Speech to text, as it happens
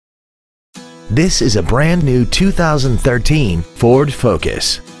This is a brand new 2013 Ford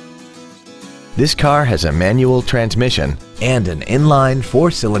Focus. This car has a manual transmission and an inline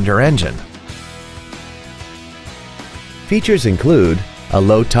 4-cylinder engine. Features include a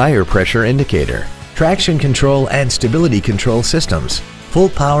low tire pressure indicator, traction control and stability control systems, full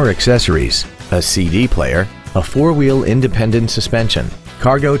power accessories, a CD player, a 4-wheel independent suspension,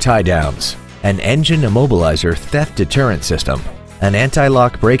 cargo tie-downs, an engine immobilizer theft deterrent system, an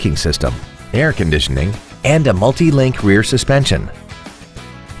anti-lock braking system, air conditioning, and a multi-link rear suspension.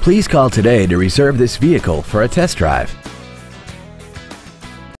 Please call today to reserve this vehicle for a test drive.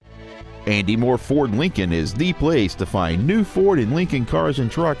 Andy Mohr Ford Lincoln is the place to find new Ford and Lincoln cars and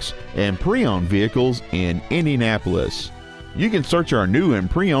trucks and pre-owned vehicles in Indianapolis. You can search our new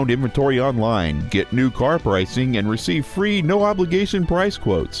and pre-owned inventory online, get new car pricing, and receive free no-obligation price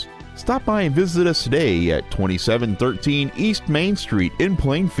quotes. Stop by and visit us today at 2713 East Main Street in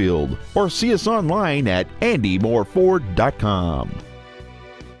Plainfield, or see us online at andymohrford.com.